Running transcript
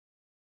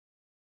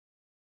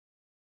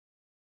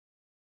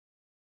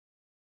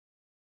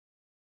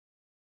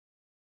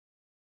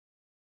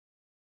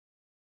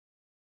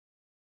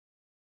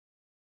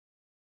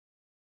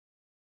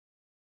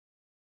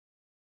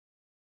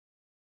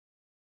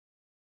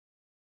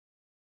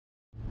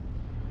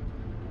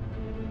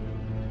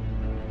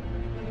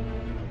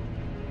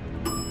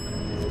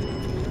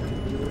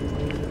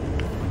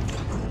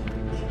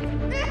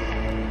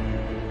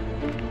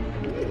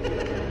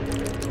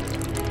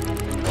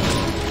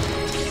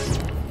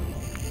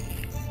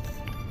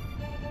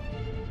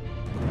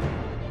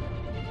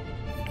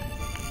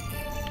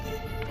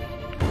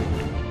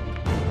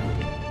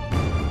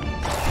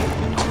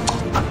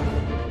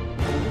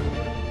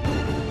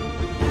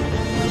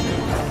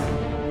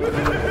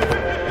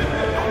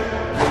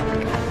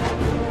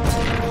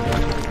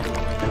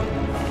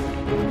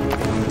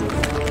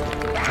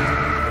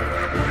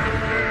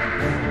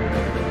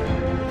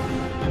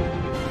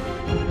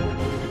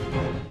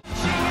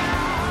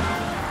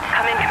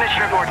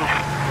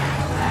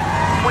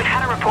We've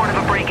had a report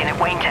of a break-in at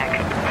Wayne Tech.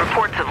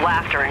 Reports of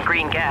laughter and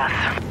green gas.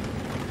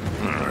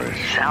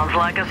 Sounds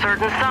like a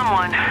certain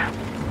someone.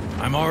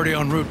 I'm already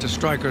en route to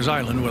Stryker's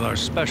Island with our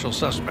special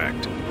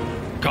suspect.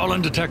 Call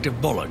in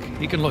Detective Bullock.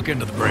 He can look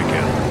into the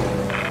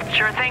break-in.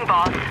 Sure thing,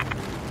 boss.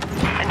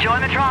 Enjoy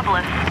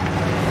Metropolis.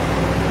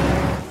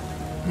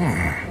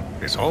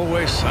 It's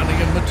always sunny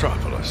in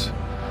Metropolis.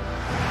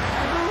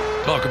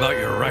 Talk about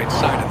your right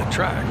side of the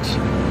tracks.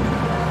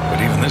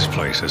 But even this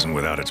place isn't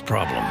without its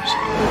problems.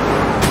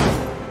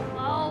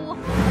 Oh.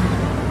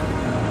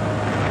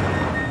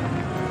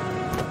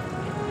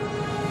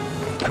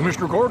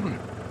 Commissioner Gordon?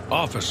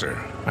 Officer,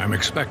 I'm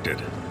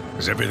expected.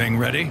 Is everything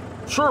ready?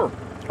 Sure.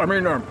 I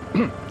mean,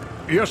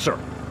 yes, sir.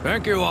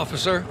 Thank you,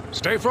 officer.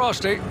 Stay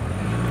frosty.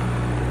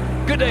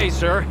 Good day,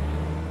 sir.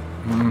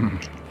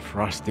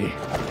 Frosty.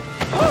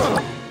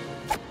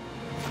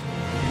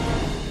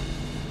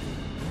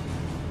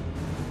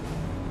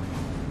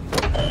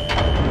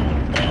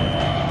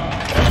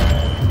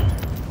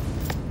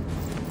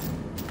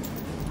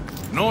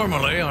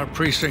 Normally, our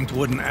precinct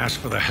wouldn't ask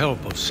for the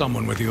help of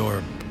someone with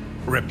your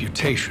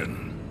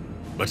reputation.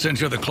 But since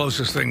you're the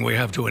closest thing we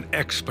have to an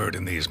expert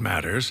in these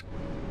matters,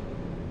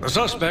 the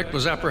suspect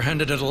was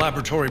apprehended at a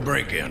laboratory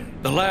break-in.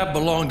 The lab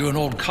belonged to an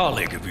old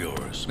colleague of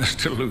yours,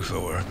 Mr.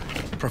 Luthor,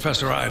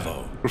 Professor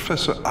Ivo.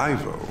 Professor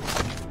Ivo?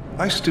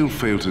 I still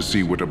fail to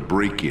see what a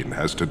break-in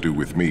has to do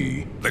with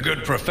me. The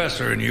good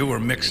professor and you were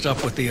mixed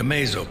up with the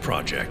Amazo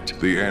project.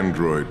 The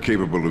android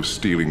capable of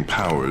stealing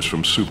powers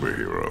from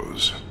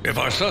superheroes. If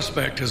our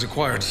suspect has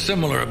acquired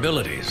similar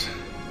abilities,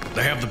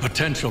 they have the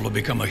potential to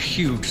become a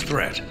huge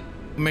threat.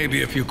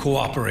 Maybe if you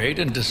cooperate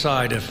and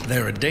decide if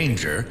they're a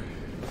danger,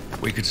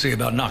 we could see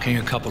about knocking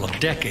a couple of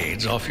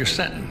decades off your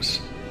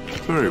sentence.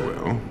 Very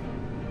well.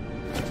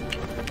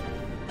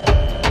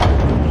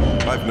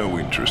 I've no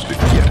interest in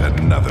yet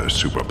another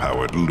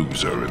superpowered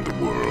loser in the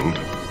world.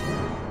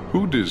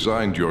 Who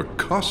designed your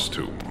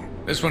costume?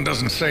 This one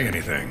doesn't say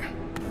anything.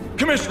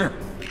 Commissioner!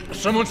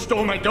 Someone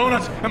stole my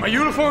donuts and my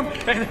uniform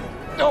and...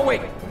 Oh,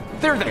 wait.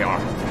 There they are.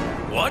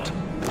 What?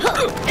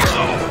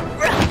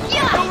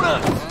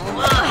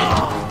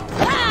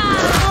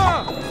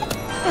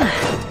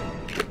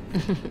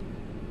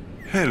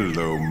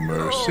 Hello,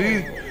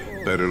 Mercy.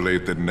 Better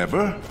late than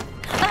never.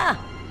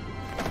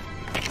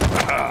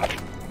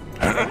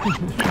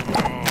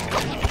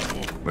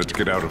 Let's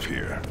get out of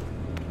here.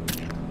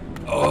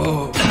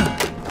 Oh.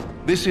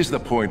 This is the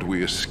point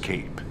we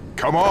escape.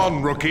 Come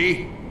on,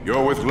 rookie.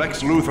 You're with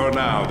Lex Luthor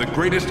now, the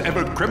greatest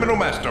ever criminal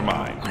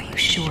mastermind. Are you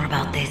sure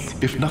about this?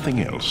 If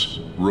nothing else,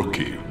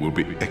 Rookie will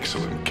be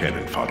excellent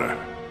cannon fodder.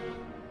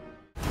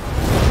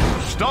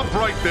 Stop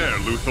right there,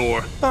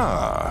 Luthor.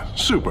 Ah,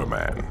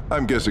 Superman.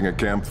 I'm guessing a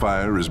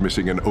campfire is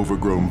missing an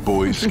overgrown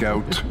Boy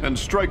Scout. And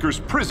Stryker's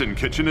prison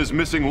kitchen is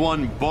missing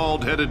one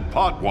bald-headed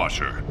pot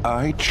washer.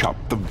 I chop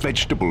the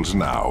vegetables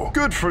now.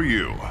 Good for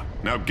you.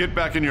 Now get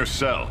back in your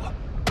cell.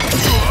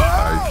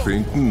 I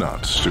think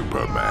not,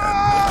 Superman.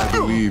 I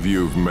believe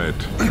you've met...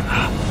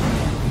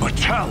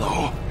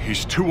 Metallo!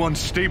 He's too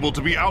unstable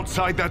to be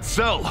outside that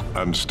cell.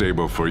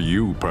 Unstable for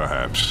you,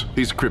 perhaps.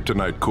 His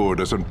kryptonite core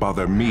doesn't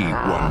bother me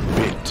one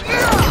bit.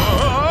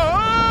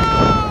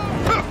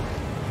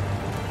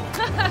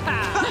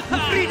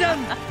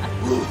 Freedom!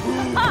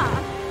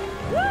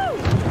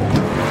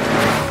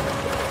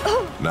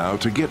 Now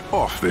to get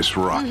off this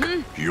rock.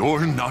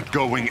 You're not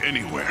going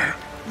anywhere.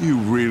 You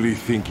really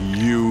think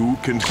you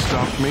can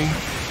stop me?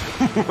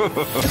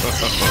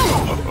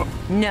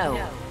 No,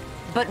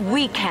 but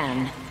we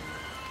can.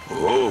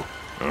 Oh,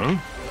 huh?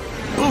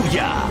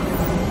 Booyah!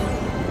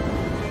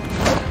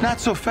 Not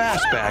so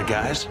fast, bad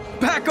guys.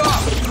 Back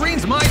off!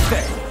 Green's my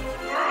thing!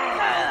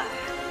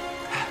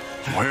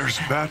 Where's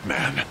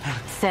Batman?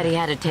 Said he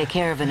had to take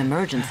care of an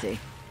emergency.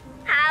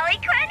 Harley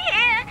Quinn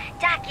here,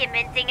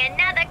 documenting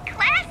another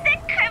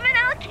classic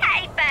criminal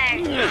caper.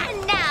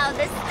 And now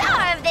the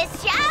star of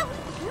this show,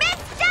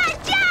 Mr.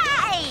 J!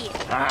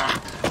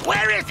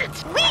 Where is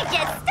it? We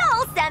just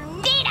stole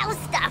some neato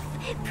stuff,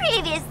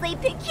 previously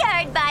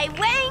procured by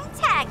Wayne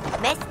Tech.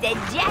 Mr.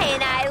 J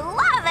and I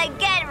love a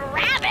good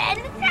rabbit,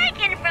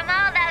 taken from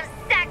all those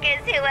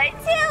suckers who are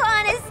too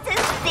honest to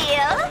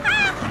steal.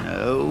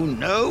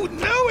 No,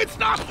 it's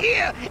not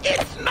here!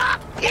 It's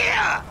not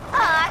here!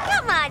 Aw,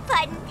 come on,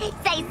 Puddin'.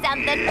 Say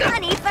something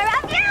funny for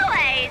a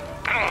viewers.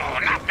 Oh,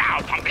 not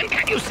now, Pumpkin.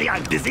 Can't you see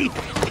I'm busy?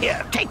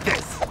 Here, take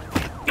this.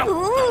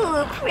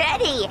 Ooh,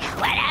 pretty.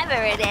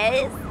 Whatever it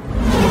is.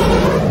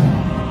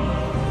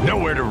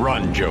 Nowhere to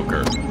run,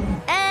 Joker.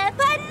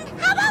 Puddin',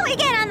 how about we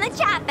get on the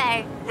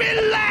chopper?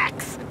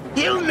 Relax!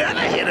 He'll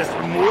never hit us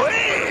from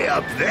way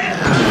up there!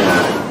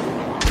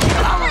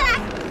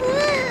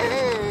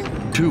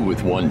 Two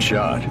with one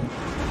shot.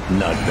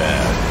 Not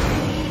bad.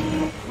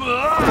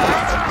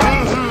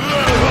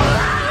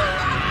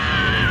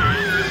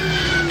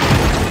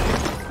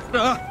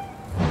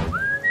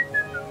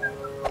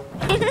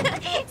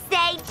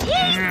 Say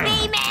cheese,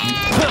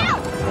 B-Man!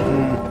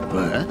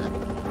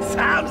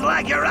 Sounds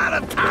like you're out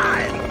of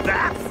time,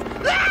 Bats!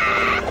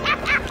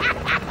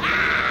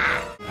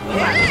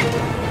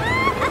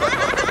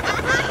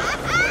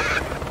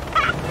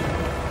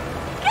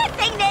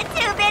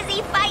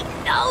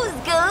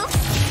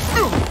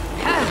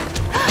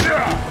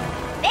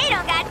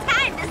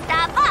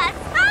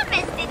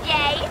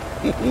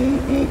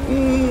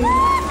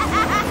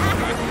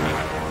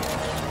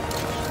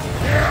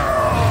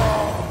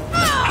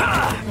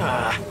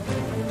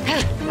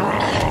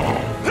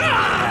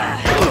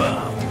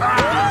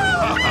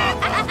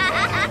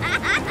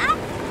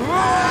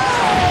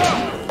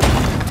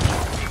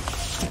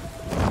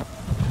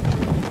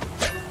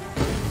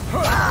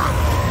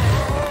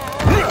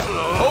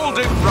 Hold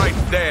it right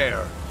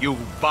there, you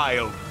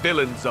vile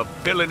villains of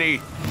villainy.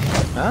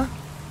 Huh?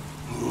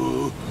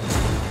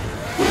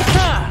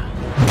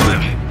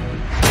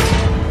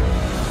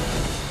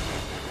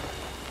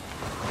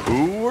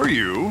 Who are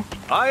you?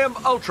 I am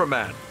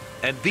Ultraman,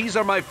 and these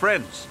are my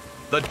friends.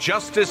 The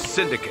Justice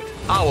Syndicate,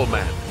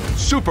 Owlman,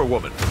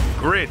 Superwoman,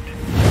 Grid,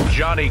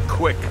 Johnny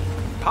Quick,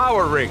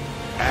 Power Ring,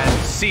 and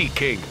Sea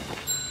King.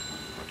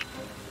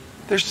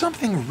 There's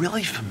something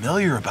really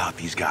familiar about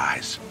these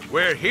guys.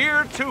 We're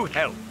here to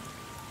help.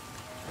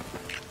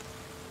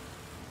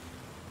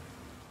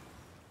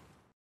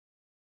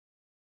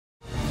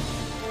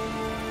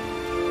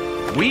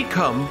 We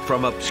come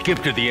from a... Skip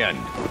to the end.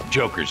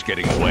 Joker's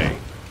getting away.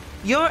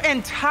 Your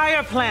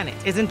entire planet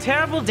is in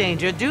terrible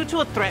danger due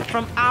to a threat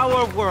from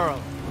our world.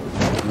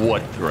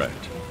 What threat?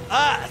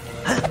 Us!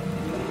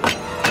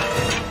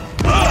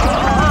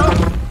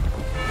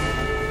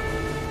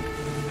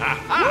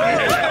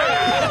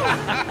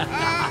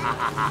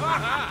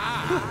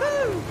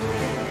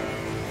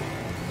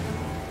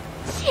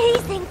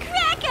 Cheese and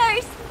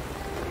crackers!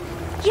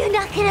 You're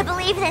not gonna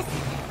believe this.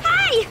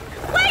 Hey!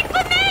 Wait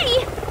for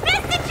me!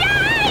 Mr. J!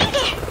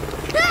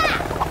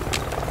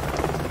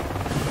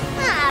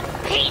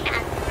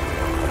 Peanuts!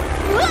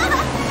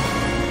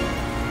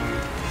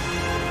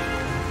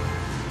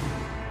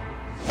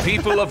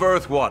 People of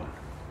Earth 1,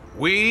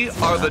 we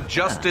are the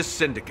Justice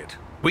Syndicate.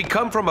 We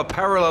come from a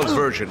parallel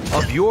version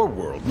of your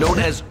world known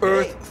as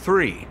Earth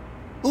 3.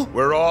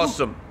 We're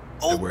awesome,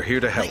 and we're here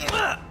to help.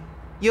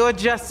 Your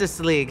Justice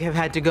League have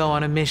had to go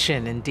on a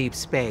mission in deep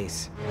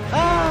space.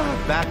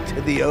 Back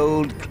to the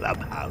old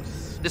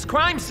clubhouse. This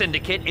crime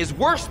syndicate is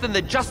worse than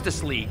the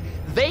Justice League.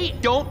 They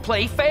don't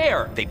play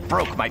fair. They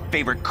broke my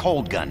favorite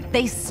cold gun.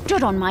 They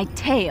stood on my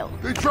tail.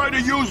 They tried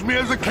to use me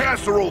as a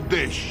casserole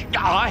dish.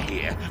 I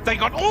hear they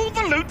got all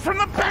the loot from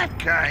the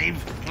Batcave.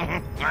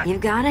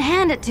 You've got to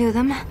hand it to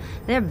them.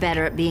 They're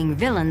better at being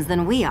villains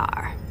than we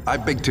are. I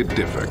beg to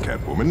differ,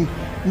 Catwoman.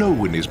 No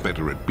one is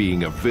better at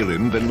being a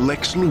villain than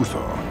Lex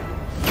Luthor.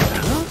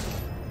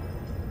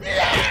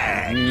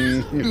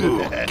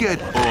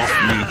 Get off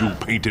me, you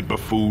painted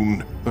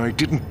buffoon. I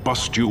didn't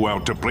bust you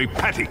out to play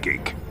patty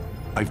cake.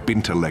 I've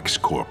been to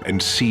LexCorp and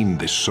seen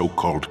this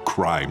so-called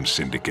crime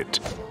syndicate.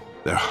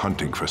 They're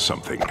hunting for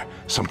something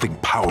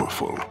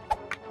powerful.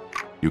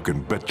 You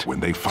can bet when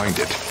they find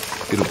it,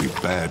 it'll be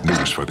bad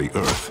news for the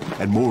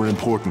Earth, and more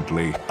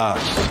importantly,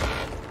 us.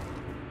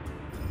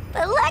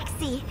 But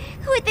Lexi,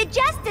 with the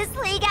Justice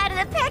League out of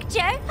the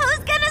picture, who's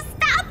gonna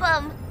stop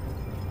them?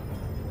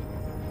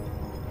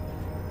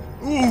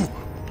 Ooh,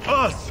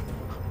 us!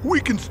 We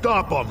can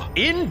stop them.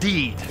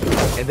 Indeed.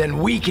 And then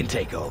we can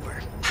take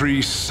over.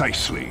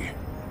 Precisely.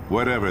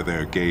 Whatever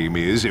their game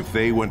is, if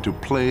they want to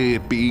play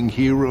at being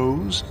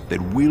heroes,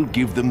 then we'll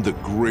give them the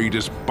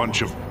greatest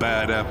bunch of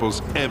bad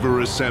apples ever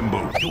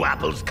assembled. Do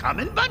apples come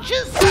in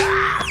bunches?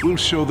 We'll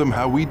show them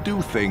how we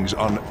do things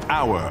on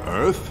our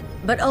Earth.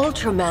 But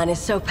Ultraman is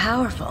so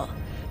powerful.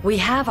 We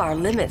have our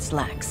limits,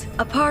 Lex.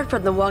 Apart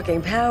from the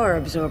walking power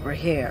absorber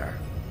here.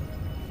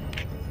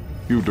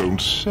 You don't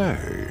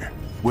say.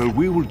 Well,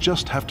 we will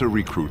just have to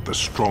recruit the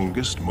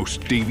strongest,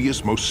 most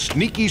devious, most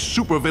sneaky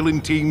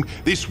supervillain team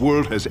this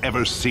world has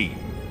ever seen.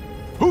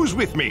 Who's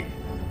with me?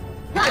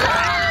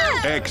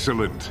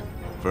 Excellent.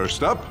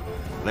 First up,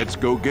 let's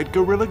go get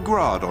Gorilla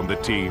Grodd on the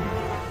team.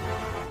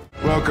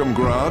 Welcome,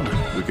 Grodd.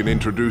 We can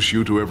introduce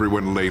you to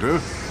everyone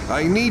later.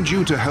 I need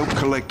you to help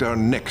collect our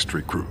next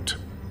recruit.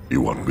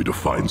 You want me to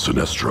find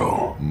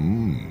Sinestro?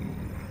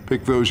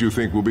 Pick those you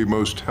think will be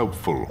most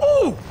helpful.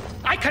 Oh!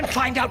 I can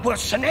find out where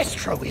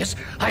Sinestro is.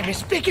 I'm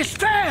his biggest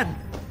fan.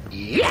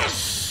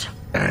 Yes!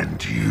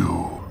 And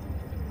you?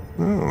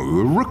 Oh,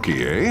 the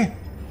rookie, eh?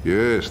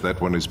 Yes,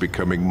 that one is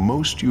becoming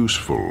most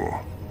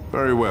useful.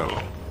 Very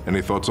well.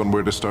 Any thoughts on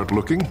where to start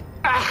looking?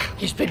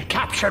 He's been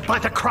captured by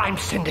the crime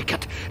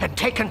syndicate and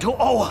taken to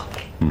Oa.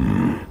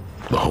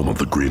 The home of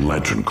the Green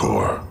Lantern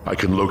Corps. I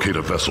can locate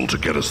a vessel to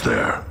get us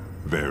there.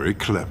 Very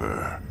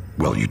clever.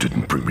 Well, you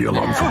didn't bring me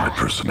along for my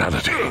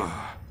personality.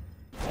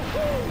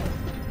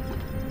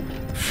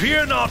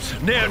 Fear not,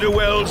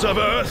 ne'er-do-wells of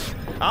Earth.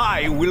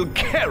 I will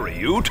carry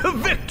you to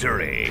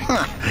victory.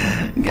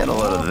 Get a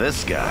load of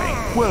this guy.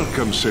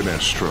 Welcome,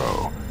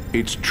 Sinestro.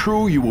 It's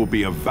true you will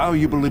be a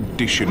valuable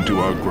addition to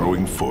our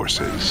growing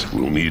forces.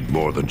 We'll need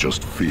more than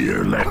just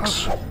fear,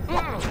 Lex.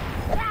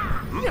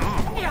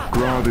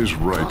 Grodd is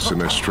right,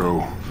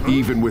 Sinestro.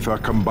 Even with our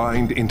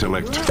combined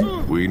intellect,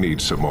 we need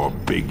some more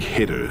big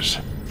hitters.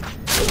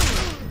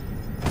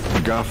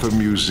 Gotham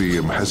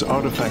Museum has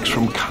artifacts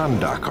from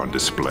Kahndaq on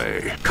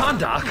display.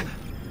 Kahndaq?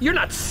 You're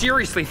not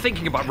seriously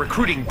thinking about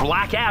recruiting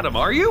Black Adam,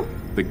 are you?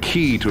 The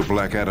key to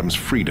Black Adam's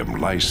freedom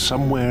lies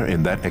somewhere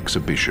in that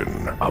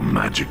exhibition. A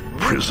magic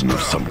prison of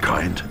some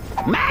kind?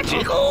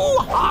 Magic?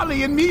 Oh,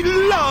 Harley and me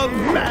love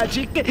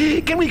magic.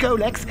 Can we go,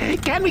 Lex?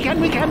 Can we? Left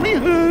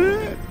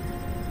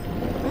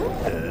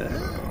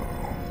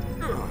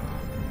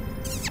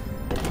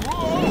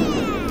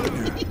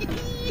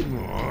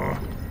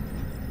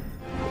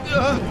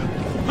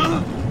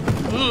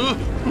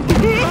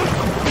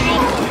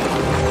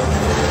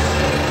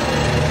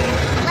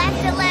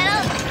a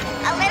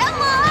little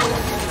more.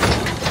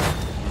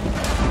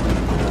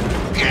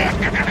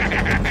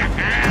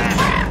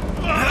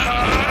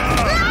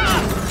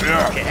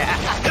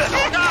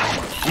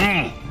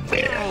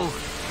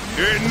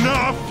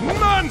 Enough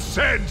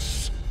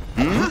nonsense!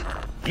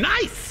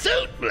 Nice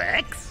suit,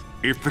 Lex.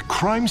 If the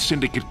crime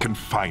syndicate can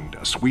find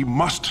us, we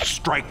must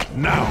strike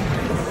now.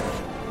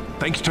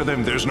 Thanks to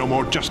them, there's no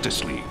more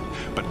Justice League.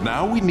 But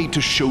now we need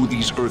to show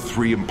these Earth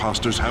 3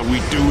 imposters how we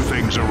do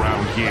things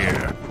around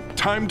here.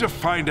 Time to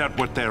find out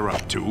what they're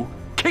up to,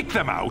 kick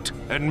them out,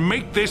 and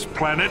make this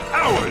planet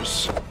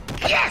ours!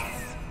 Yes!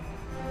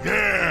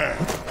 Yeah!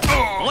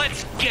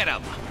 Let's get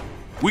them!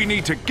 We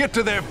need to get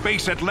to their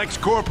base at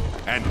LexCorp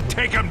and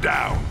take them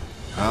down!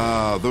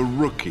 Ah, the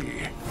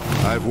Rookie.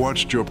 I've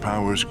watched your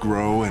powers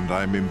grow and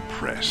I'm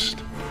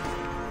impressed.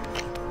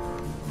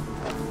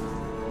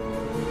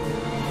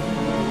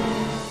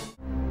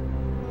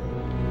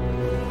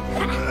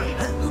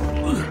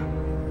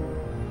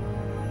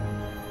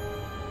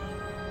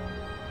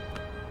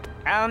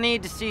 I'll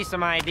need to see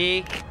some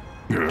ID.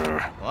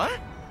 What?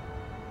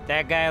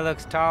 That guy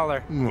looks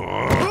taller.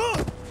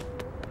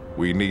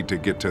 We need to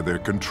get to their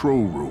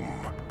control room.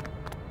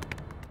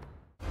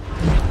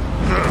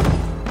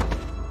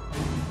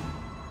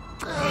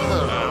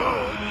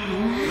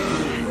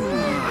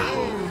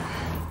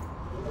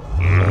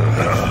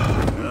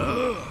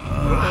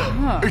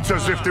 It's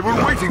as if they were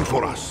waiting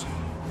for us.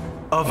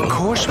 Of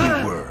course we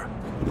were.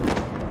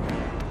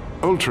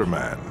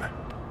 Ultraman,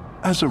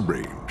 as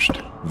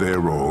arranged,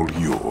 they're all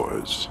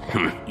yours.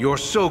 Your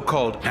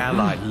so-called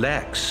ally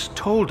Lex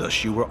told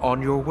us you were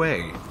on your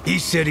way. He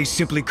said he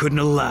simply couldn't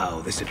allow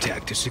this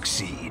attack to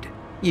succeed.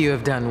 You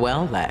have done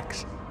well,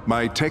 Lex.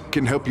 My tech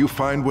can help you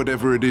find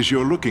whatever it is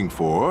you're looking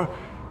for,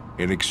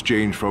 in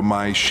exchange for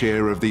my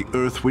share of the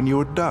Earth when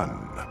you're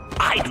done.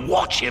 I'd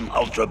watch him,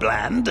 Ultra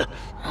Bland.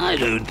 I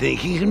don't think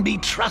he can be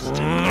trusted.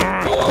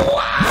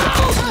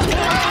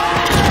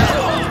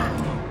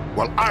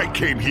 Well, I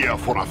came here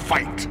for a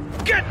fight.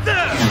 Get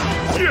them!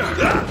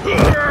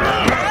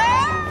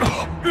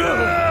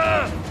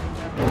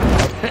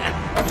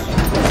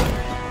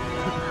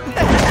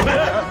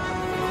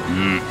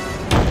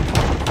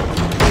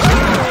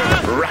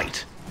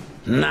 Right.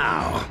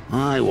 Now,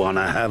 I want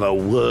to have a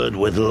word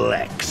with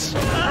Lex.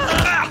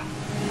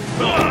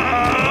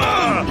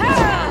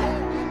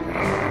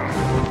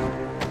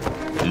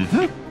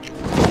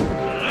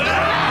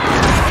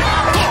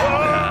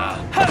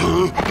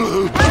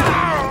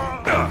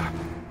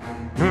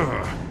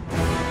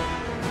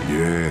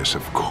 Yes,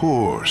 of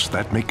course.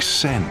 That makes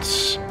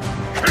sense.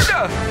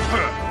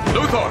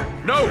 Luthor!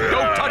 No,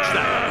 don't touch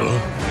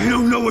that! You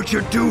don't know what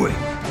you're doing.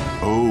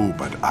 Oh,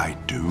 but I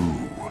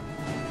do.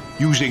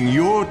 Using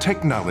your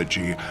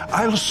technology,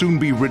 I'll soon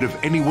be rid of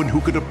anyone who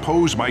could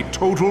oppose my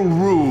total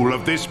rule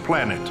of this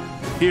planet,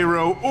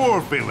 hero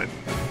or villain.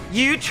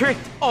 You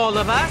tricked all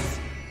of us?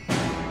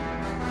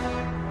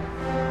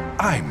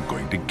 I'm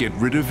going to get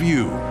rid of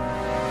you,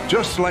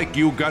 just like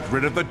you got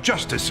rid of the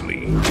Justice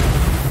League.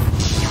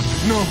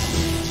 No!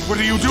 What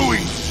are you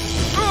doing?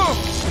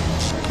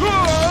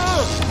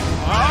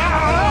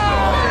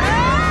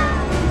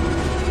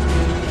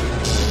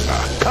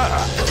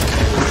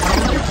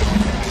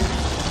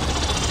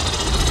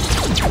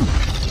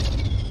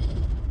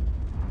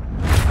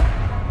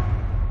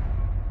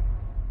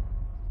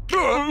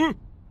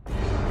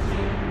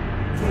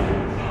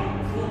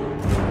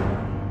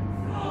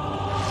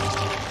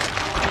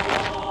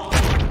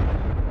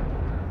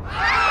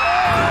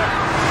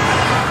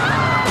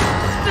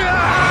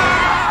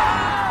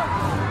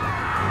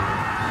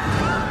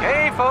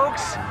 Hey,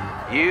 folks!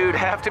 You'd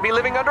have to be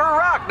living under a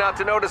rock not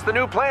to notice the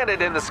new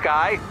planet in the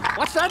sky.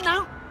 What's that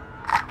now?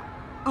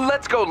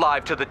 Let's go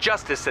live to the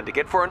Justice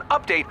Syndicate for an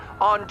update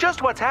on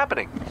just what's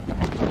happening.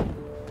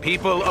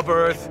 People of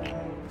Earth,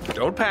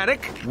 don't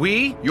panic.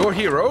 We, your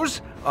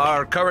heroes,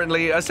 are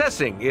currently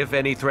assessing if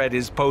any threat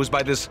is posed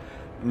by this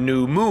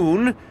new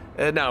moon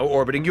now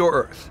orbiting your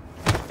Earth.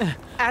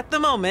 At the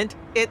moment,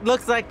 it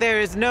looks like there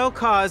is no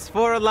cause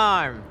for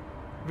alarm.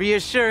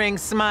 Reassuring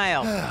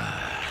smile.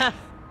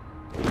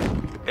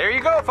 There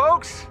you go,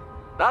 folks.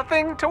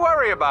 Nothing to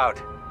worry about.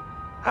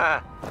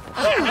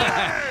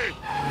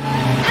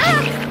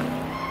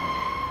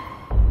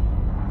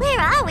 Where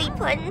are we,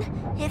 Puddin'?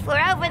 If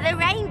we're over the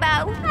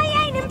rainbow,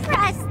 I ain't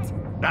impressed.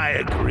 I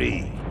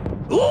agree.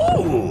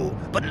 Ooh,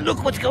 but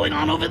look what's going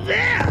on over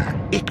there.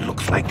 It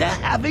looks like they're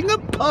having a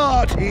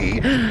party.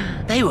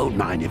 They won't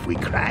mind if we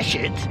crash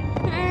it.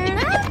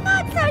 I'm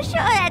not so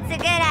sure that's a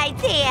good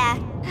idea.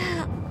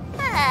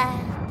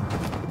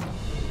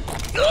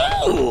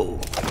 Ooh!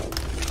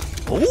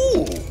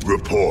 Ooh!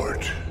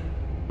 Report.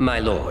 My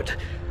lord,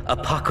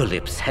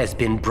 Apocalypse has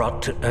been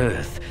brought to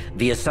Earth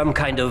via some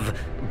kind of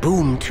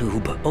boom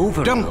tube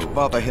overload. Don't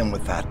bother him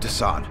with that,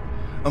 Desaad.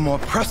 A more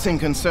pressing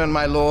concern,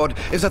 my lord,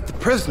 is that the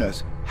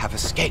prisoners have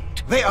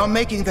escaped. They are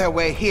making their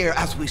way here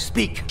as we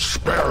speak.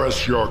 Spare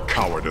us your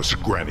cowardice,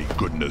 Granny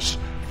Goodness.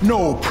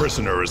 No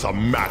prisoner is a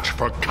match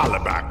for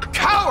Kalibak.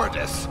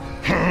 Cowardice!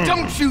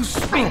 Don't you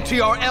speak to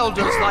your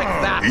elders like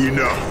that!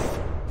 Enough!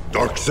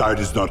 Darkseid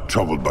is not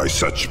troubled by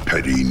such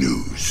petty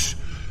news.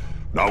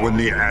 Not when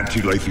the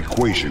anti-life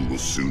equation will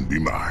soon be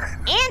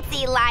mine.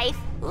 Anti-life?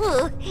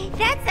 Ooh,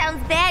 that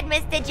sounds bad,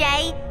 Mr.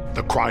 J.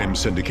 The crime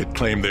syndicate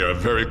claim they are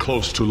very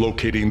close to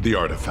locating the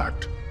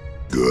artifact.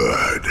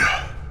 Good.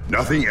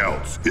 Nothing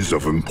else is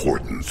of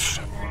importance.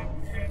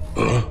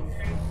 Huh?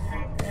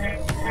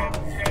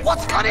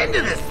 What's got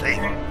into this thing?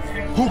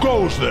 Who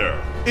goes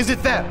there? Is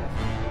it them?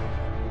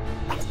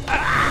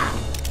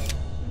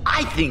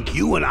 I think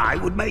you and I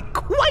would make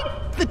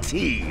quite the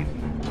team.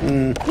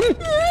 We're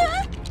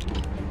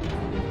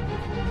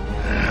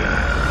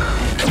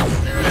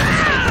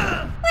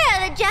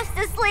the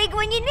Justice League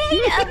when you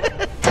need them.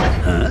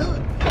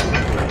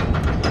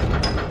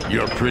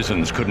 Your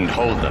prisons couldn't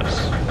hold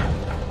us.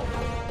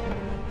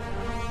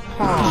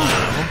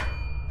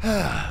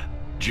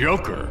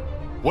 Joker,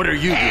 what are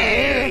you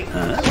doing?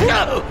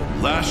 No!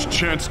 Last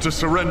chance to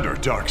surrender,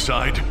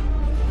 Darkseid.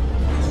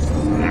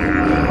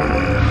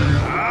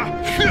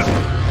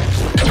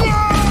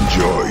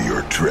 Enjoy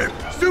your trip.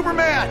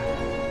 Superman!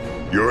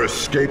 Your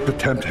escape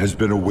attempt has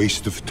been a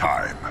waste of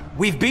time.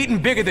 We've beaten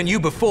bigger than you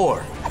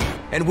before,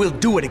 and we'll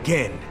do it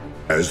again.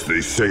 As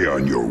they say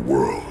on your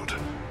world,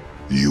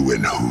 you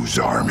and whose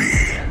army?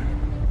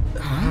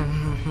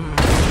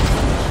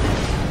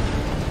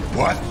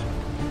 What?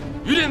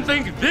 You didn't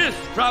think this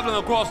traveling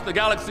across the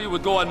galaxy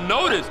would go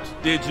unnoticed,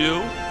 did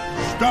you?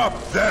 Stop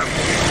them!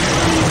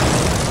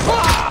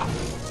 Ah!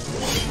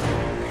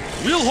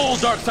 We'll hold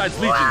Darkseid's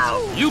legions.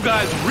 Wow. You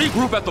guys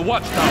regroup at the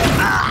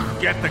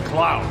watchtower. Get the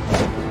cloud.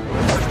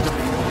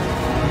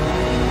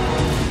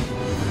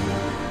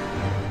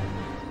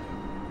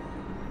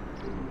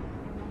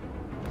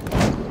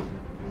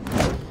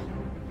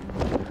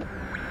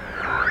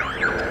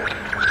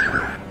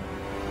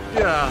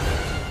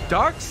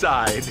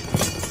 Darkseid?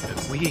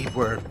 We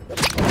were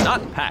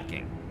not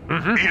packing.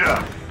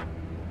 Enough!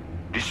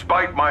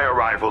 Despite my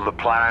arrival, the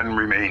plan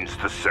remains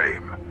the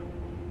same.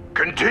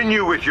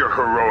 Continue with your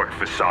heroic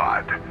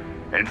facade,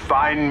 and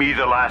find me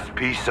the last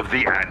piece of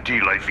the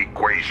anti-life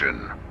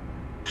equation.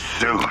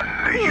 Soon,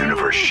 the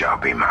universe shall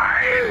be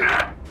mine.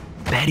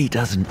 Bet he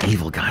does an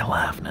evil guy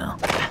laugh now.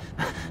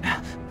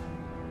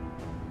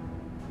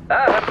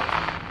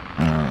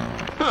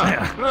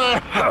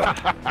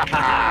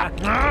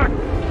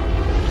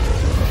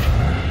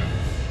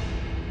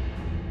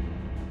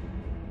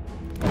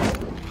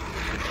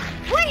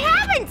 What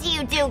happened to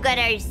you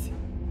do-gooders?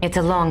 It's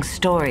a long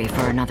story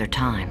for another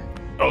time.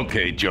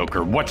 Okay,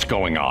 Joker, what's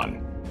going on?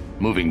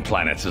 Moving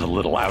planets is a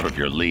little out of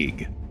your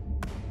league.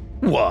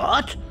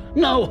 What?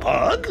 No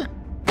hug?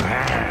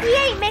 We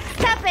ain't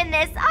mixed up in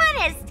this,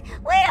 honest.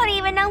 We don't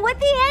even know what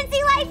the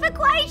anti-life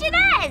equation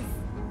is.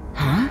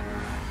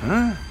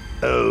 Huh?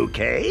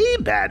 Okay,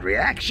 bad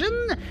reaction.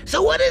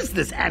 So what is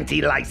this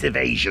anti-life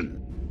evasion?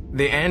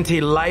 The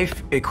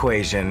anti-life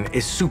equation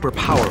is super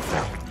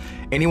powerful.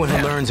 Anyone who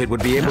learns it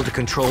would be able to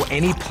control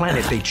any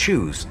planet they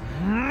choose.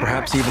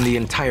 Perhaps even the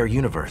entire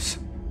universe.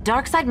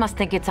 Darkseid must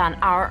think it's on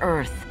our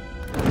Earth.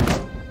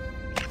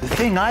 The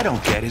thing I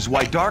don't get is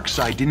why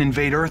Darkseid didn't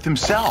invade Earth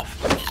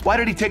himself. Why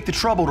did he take the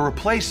trouble to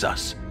replace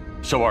us?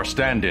 So our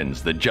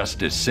stand-ins, the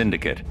Justice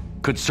Syndicate,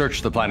 could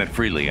search the planet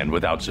freely and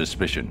without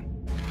suspicion.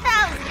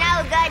 Those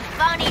no-good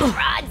phony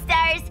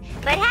fraudsters.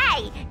 But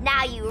hey,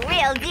 now you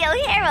real-deal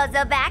heroes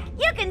are back.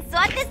 You can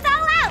sort this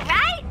all out,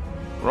 right?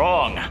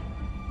 Wrong.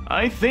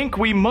 I think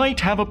we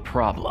might have a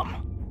problem.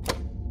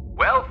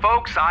 Well,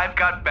 folks, I've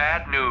got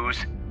bad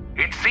news.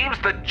 It seems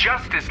the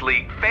Justice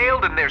League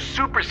failed in their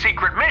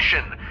super-secret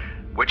mission,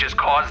 which has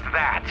caused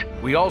that.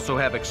 We also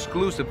have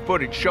exclusive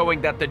footage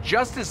showing that the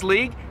Justice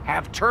League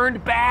have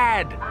turned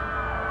bad.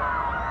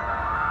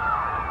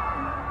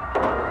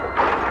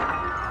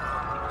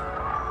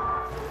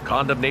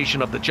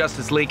 Condemnation of the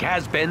Justice League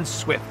has been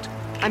swift.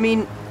 I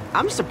mean,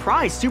 I'm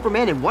surprised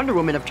Superman and Wonder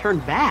Woman have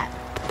turned bad.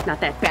 Not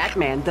that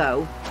Batman,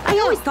 though. I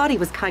always thought he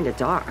was kind of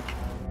dark.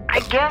 I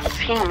guess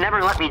he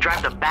never let me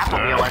drive the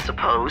Batmobile, I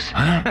suppose.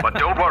 But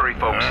don't worry,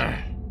 folks.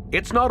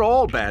 It's not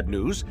all bad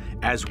news,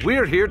 as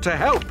we're here to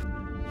help.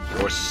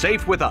 You're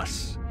safe with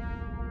us.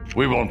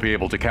 We won't be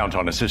able to count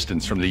on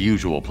assistance from the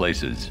usual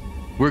places.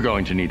 We're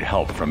going to need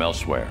help from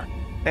elsewhere.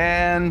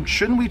 And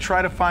shouldn't we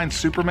try to find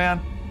Superman?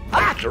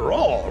 After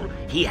all,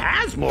 he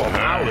has more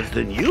powers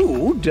than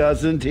you,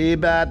 doesn't he,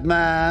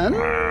 Batman?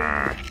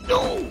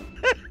 No!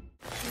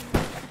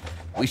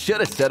 We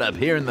should have set up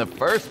here in the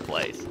first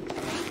place.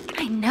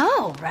 I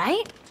know,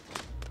 right?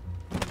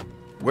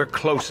 We're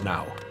close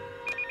now.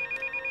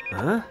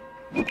 Huh?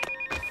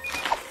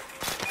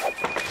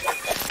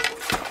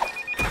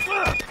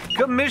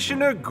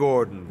 Commissioner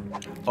Gordon,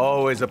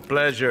 Always a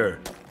pleasure.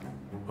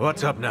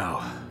 What's up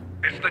now?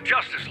 It's the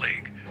Justice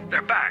League.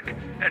 They're back.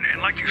 And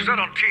like you said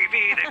on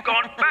TV, they've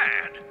gone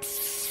bad.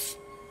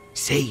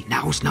 Say,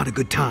 now's not a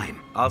good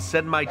time. I'll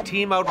send my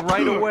team out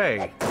right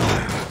away.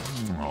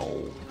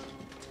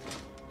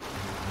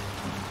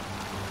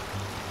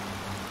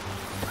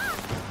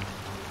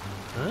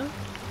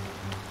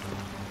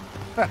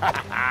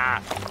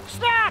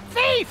 Stop!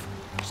 Thief!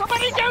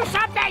 Somebody do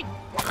something!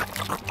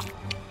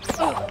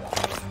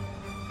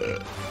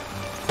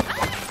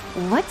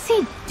 What's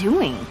he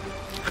doing?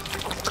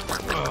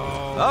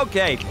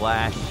 Okay,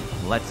 Flash.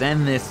 Let's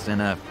end this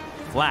in a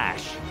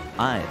flash.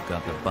 I've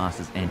got the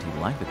boss's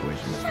anti-life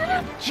equation.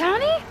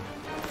 Johnny?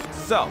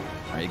 So,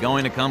 are you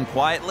going to come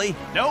quietly?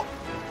 Nope.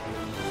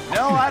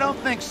 No, I don't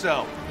think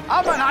so.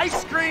 I'm an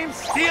ice cream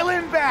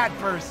stealing bad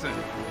person.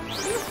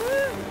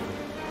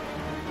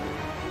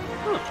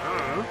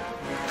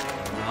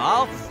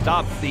 I'll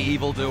stop the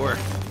evildoer.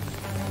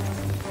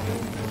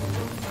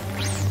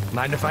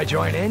 Mind if I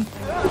join in?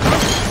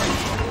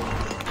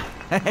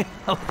 Hey,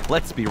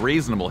 let's be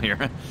reasonable here.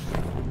 Hey,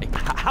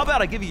 how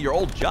about I give you your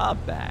old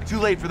job back? Too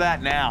late for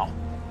that now.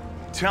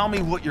 Tell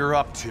me what you're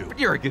up to.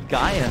 You're a good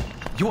guy.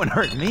 You wouldn't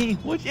hurt me,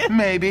 would you?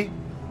 Maybe.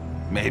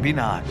 Maybe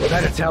not.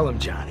 Better tell him,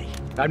 Johnny.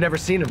 I've never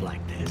seen him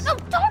like this. Oh,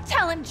 don't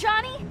tell him,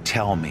 Johnny!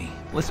 Tell me.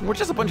 Listen, we're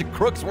just a bunch of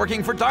crooks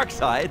working for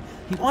Darkseid.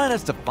 He wanted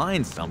us to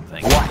find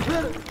something.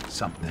 What?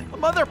 Something. A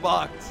mother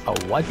box. A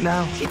what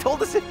now? He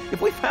told us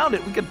if we found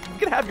it, we could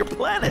have your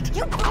planet.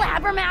 You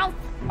blabbermouth!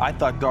 I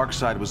thought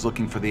Darkseid was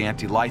looking for the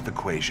anti-life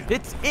equation.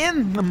 It's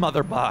in the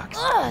mother box.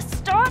 Ugh,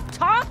 stop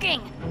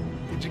talking!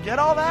 Did you get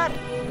all that?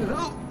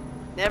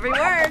 Every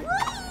word.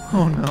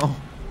 Oh no.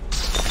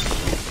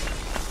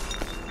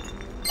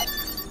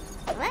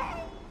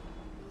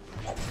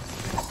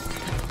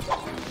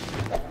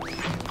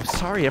 I'm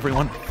sorry,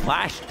 everyone.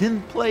 Flash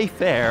didn't play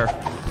fair.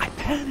 I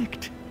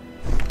panicked.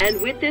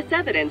 And with this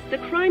evidence, the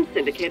crime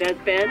syndicate has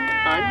been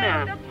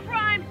unmasked. The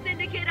crime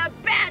syndicate are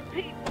bad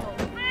people.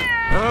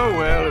 Oh,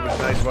 well, it was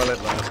nice while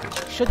it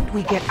lasted. Shouldn't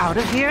we get out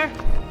of here?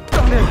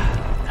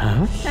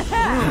 Huh?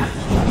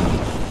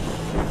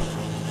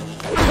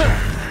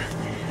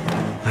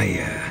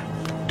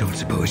 I don't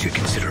suppose you'd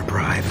consider a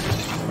bribe.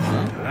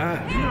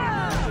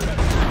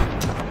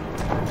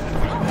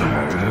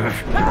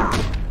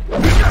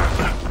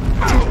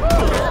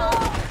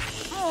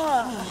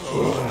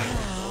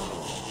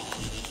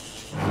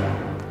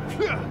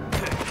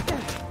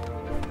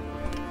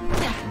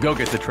 Go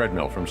get the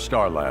treadmill from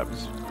Star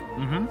Labs.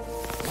 Mm-hmm.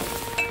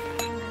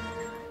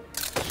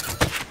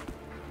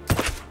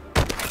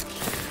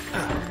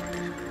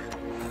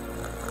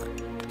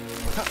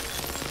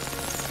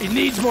 It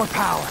needs more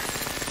power.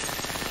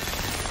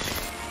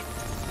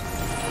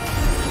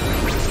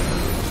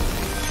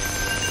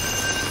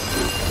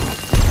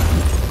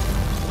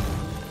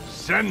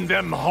 Send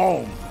them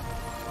home.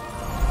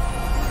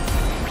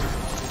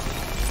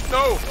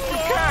 No, you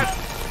can't!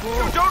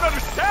 You don't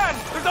understand!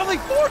 There's only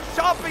 4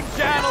 shopping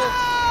channels!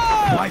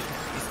 Life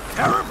is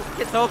terrible.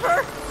 It's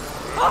over?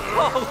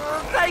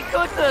 Oh, thank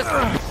goodness!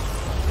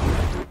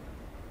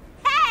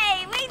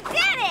 Hey, we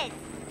did it!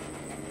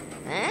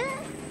 Huh?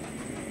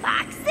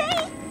 Foxy?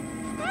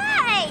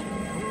 Hey!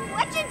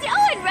 What you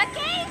doing,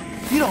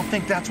 rookie? You don't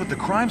think that's what the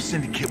crime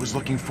syndicate was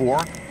looking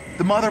for?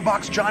 The mother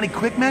box Johnny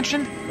Quick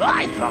mentioned?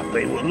 I thought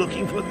they were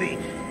looking for the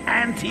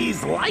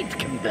Anti's Life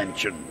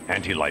Convention.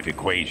 Anti-life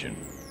equation.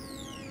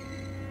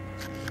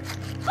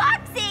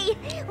 Foxy!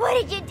 What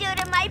did you do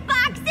to my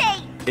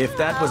Foxy? If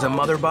that was a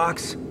mother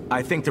box,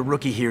 I think the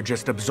rookie here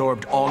just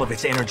absorbed all of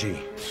its energy.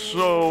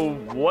 So,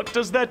 what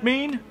does that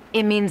mean?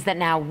 It means that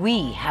now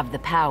we have the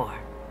power.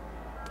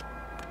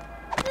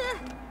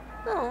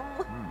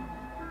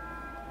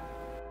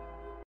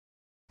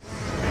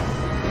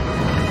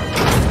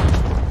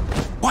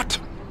 What?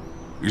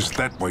 Is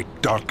that why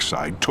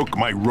Darkseid took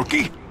my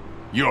rookie?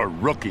 Your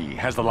rookie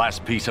has the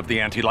last piece of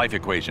the anti-life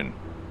equation.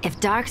 If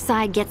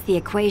Darkseid gets the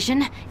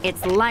equation,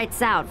 it's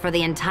lights out for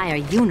the entire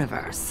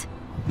universe.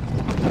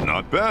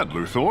 Not bad,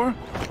 Luthor.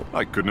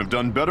 I couldn't have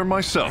done better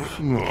myself.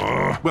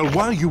 Well,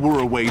 while you were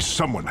away,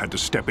 someone had to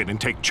step in and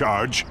take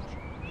charge.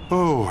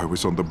 Oh, I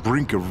was on the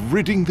brink of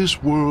ridding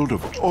this world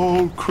of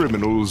all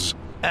criminals.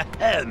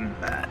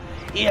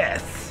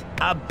 Yes,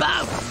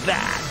 about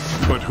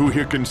that. But who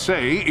here can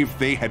say if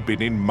they had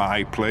been in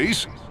my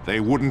place,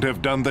 they wouldn't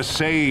have done the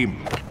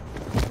same?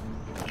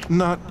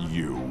 Not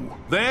you.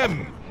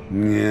 Them!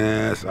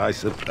 Yes, I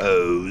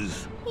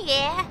suppose.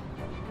 Yeah.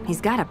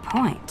 He's got a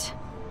point.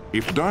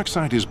 If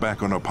Darkseid is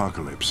back on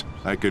Apocalypse,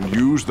 I can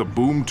use the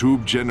boom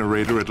tube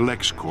generator at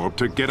LexCorp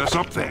to get us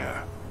up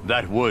there.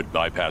 That would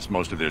bypass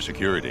most of their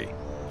security.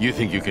 You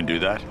think you can do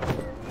that?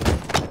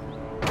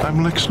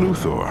 I'm Lex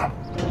Luthor.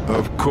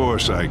 Of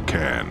course I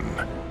can.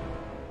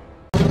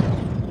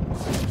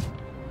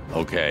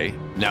 Okay,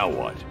 now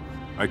what?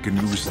 I can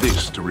use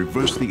this to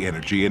reverse the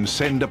energy and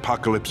send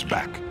Apocalypse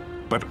back.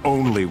 But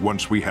only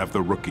once we have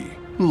the rookie.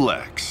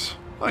 Lex,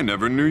 I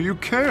never knew you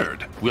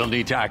cared. We'll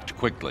need to act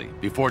quickly,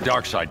 before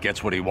Darkseid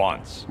gets what he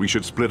wants. We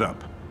should split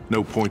up.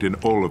 No point in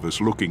all of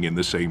us looking in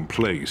the same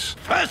place.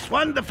 First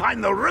one to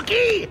find the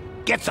rookie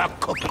gets a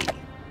cookie.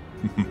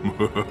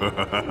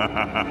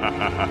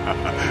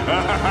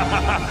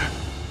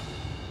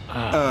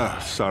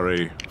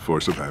 Sorry,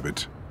 force of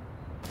habit.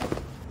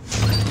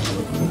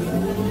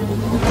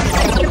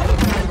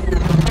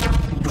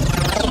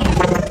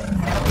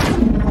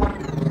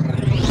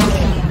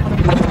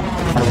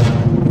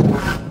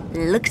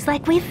 Looks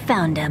like we've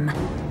found him.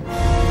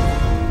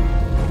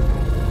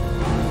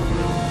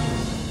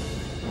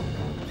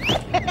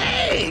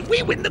 Hey,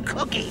 we win the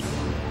cookie.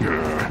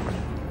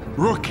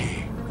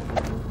 Rookie.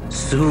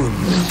 Soon,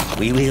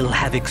 we will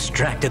have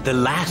extracted the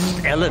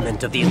last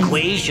element of the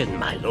equation,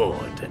 my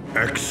lord.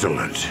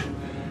 Excellent.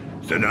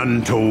 Then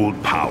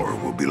untold power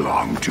will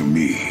belong to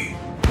me.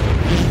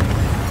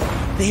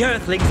 The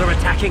Earthlings are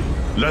attacking.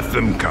 Let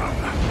them come.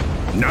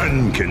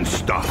 None can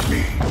stop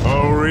me.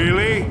 Oh,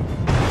 really?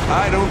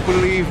 I don't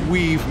believe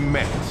we've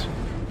met.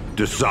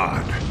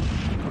 Decide,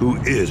 who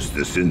is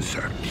this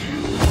insect?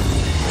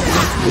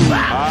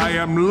 I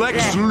am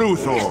Lex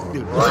Luthor,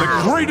 the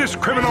greatest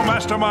criminal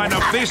mastermind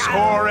of this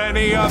or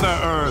any other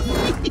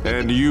Earth.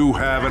 And you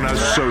have an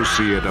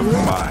associate of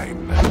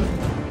mine.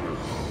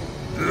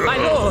 My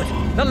lord,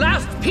 the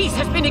last piece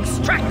has been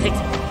extracted.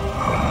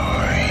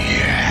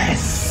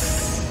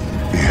 Yes.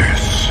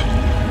 Yes.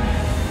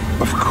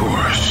 Of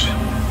course.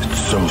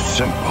 It's so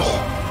simple.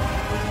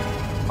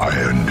 I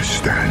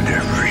understand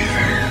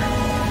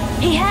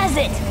everything. He has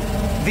it!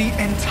 The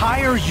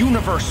entire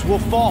universe will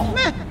fall.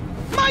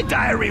 My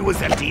diary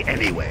was empty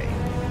anyway.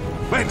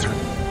 Lantern,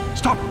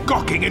 stop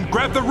gawking and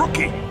grab the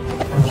rookie!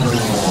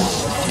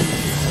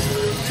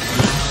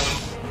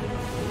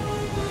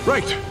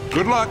 Right,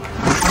 good luck.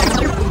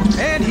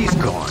 And he's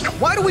gone.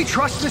 Why do we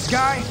trust this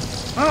guy?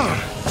 I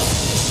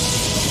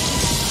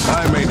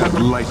may not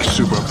like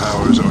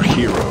superpowers or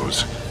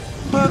heroes,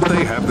 but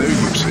they have their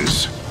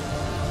uses.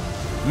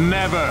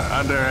 Never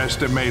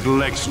underestimate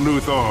Lex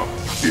Luthor.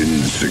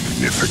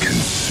 Insignificant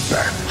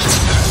spat.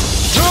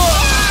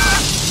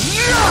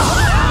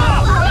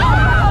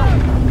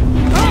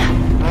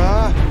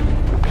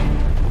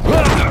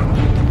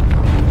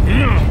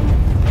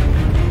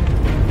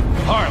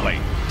 Harley,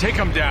 take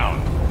him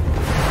down.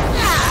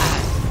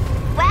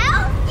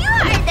 Well, you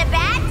heard the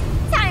bat.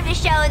 Time to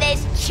show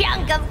this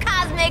chunk of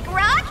cosmic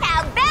rock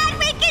how bad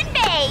we can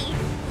be.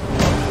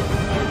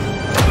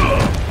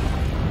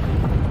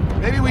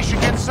 Maybe we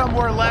should get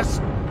somewhere less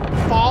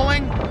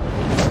falling?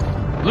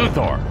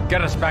 Luthor,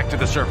 get us back to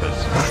the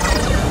surface.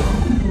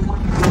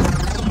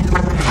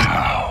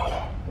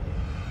 Now,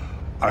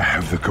 I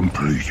have the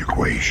complete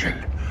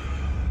equation.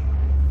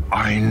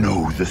 I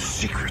know the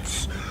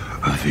secrets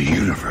of the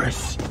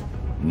universe.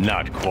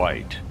 Not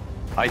quite.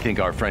 I think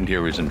our friend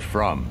here isn't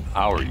from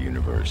our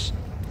universe.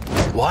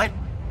 What?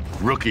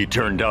 Rookie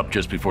turned up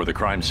just before the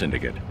crime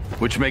syndicate,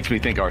 which makes me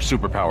think our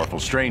super powerful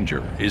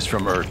stranger is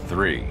from Earth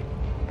 3.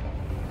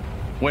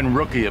 When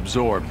Rookie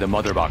absorbed the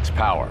Mother Box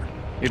power,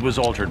 it was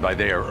altered by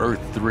their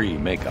Earth 3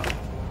 makeup.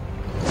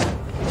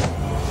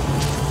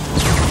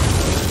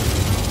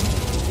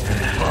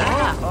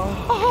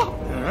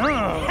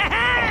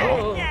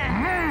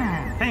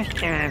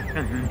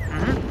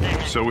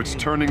 So it's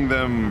turning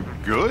them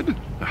good?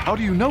 How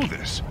do you know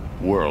this?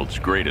 World's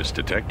greatest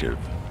detective.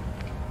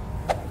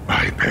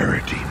 My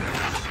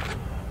parademons.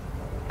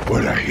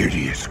 What a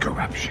hideous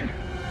corruption.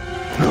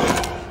 No,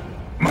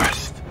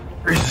 must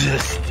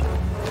resist.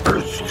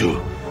 Urge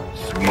to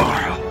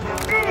smile.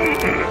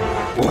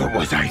 What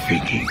was I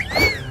thinking?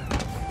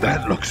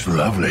 That looks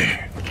lovely.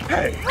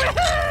 Hey,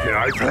 can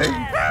I play?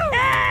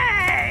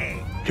 Hey!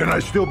 Can I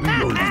still be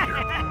your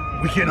leader?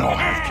 We can all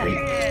have cake.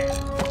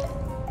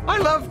 I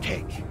love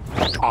cake.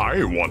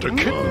 I want a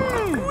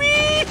kitten.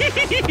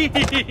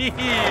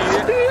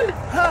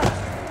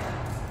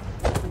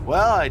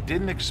 Well, I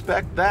didn't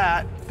expect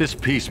that. This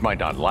piece might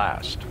not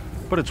last,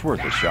 but it's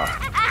worth a shot.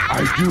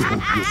 I do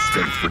hope you'll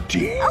stay for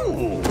tea.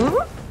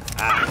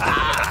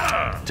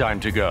 Time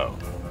to go.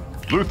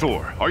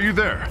 Luthor, are you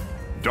there?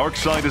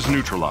 Darkseid is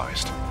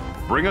neutralized.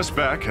 Bring us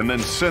back and then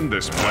send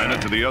this planet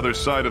to the other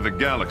side of the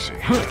galaxy.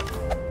 Well,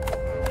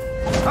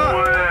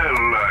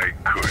 I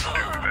could do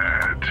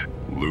that.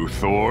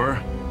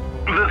 Luthor?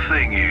 The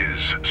thing is,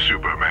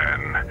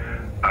 Superman,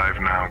 I've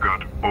now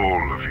got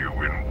all of you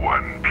in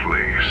one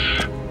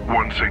place.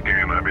 Once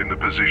again, I'm in the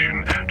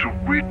position to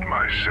rid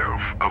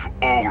myself of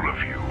all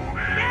of you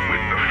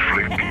with the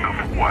flick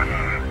of one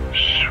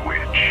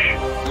switch.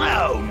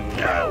 Oh,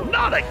 no,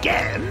 not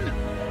again.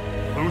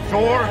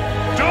 Luthor,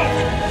 don't!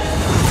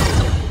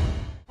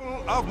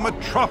 Of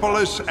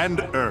Metropolis and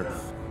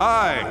Earth,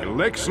 I,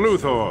 Lex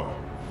Luthor,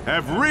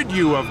 have rid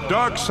you of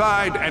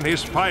Darkseid and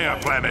his fire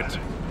planet.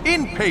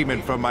 In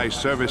payment for my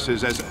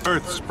services as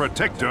Earth's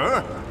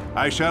protector,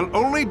 I shall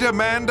only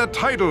demand a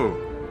title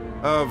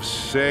of,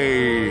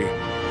 say,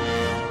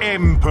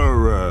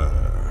 Emperor.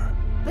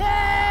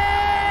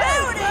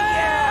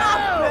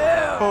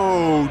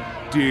 Oh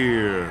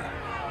dear,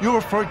 you're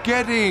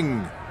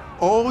forgetting.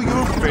 All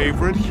your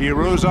favorite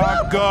heroes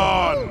are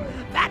gone.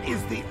 That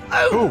is the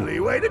only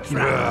way to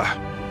travel.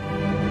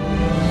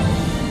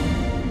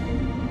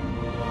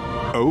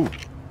 Oh,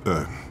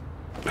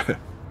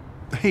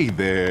 hey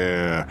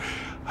there.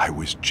 I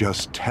was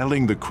just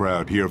telling the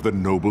crowd here of the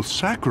noble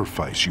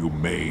sacrifice you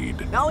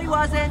made. No, he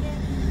wasn't.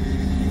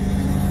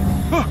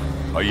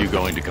 Are you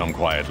going to come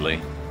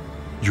quietly?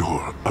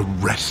 You're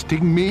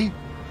arresting me?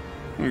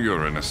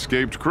 You're an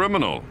escaped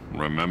criminal,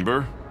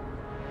 remember?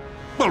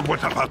 Well,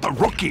 what about the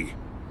rookie?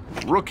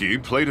 Rookie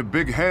played a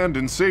big hand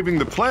in saving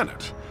the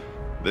planet,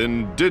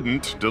 then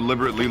didn't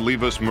deliberately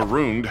leave us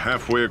marooned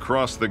halfway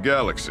across the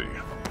galaxy.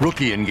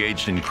 Rookie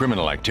engaged in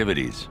criminal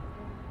activities.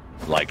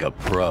 Like a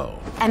pro.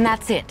 And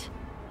that's it?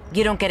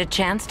 You don't get a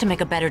chance to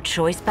make a better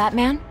choice,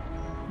 Batman?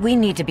 We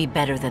need to be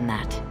better than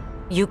that.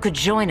 You could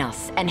join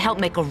us and help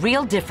make a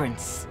real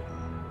difference.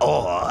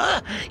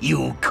 Or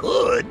you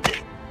could.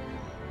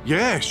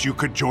 Yes, you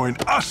could join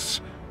us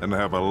and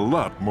have a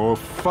lot more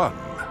fun.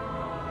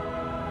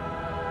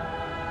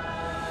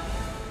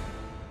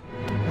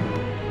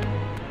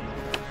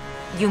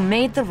 You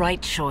made the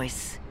right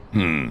choice.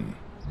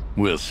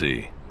 We'll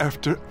see.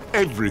 After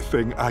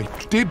everything I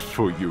did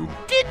for you.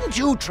 Didn't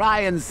you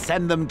try and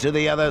send them to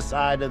the other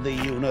side of the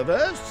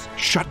universe?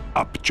 Shut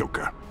up,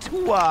 Joker.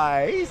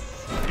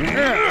 Twice?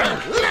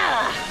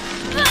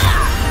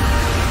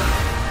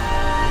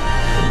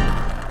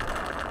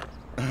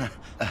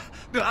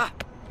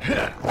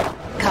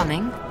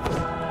 Coming?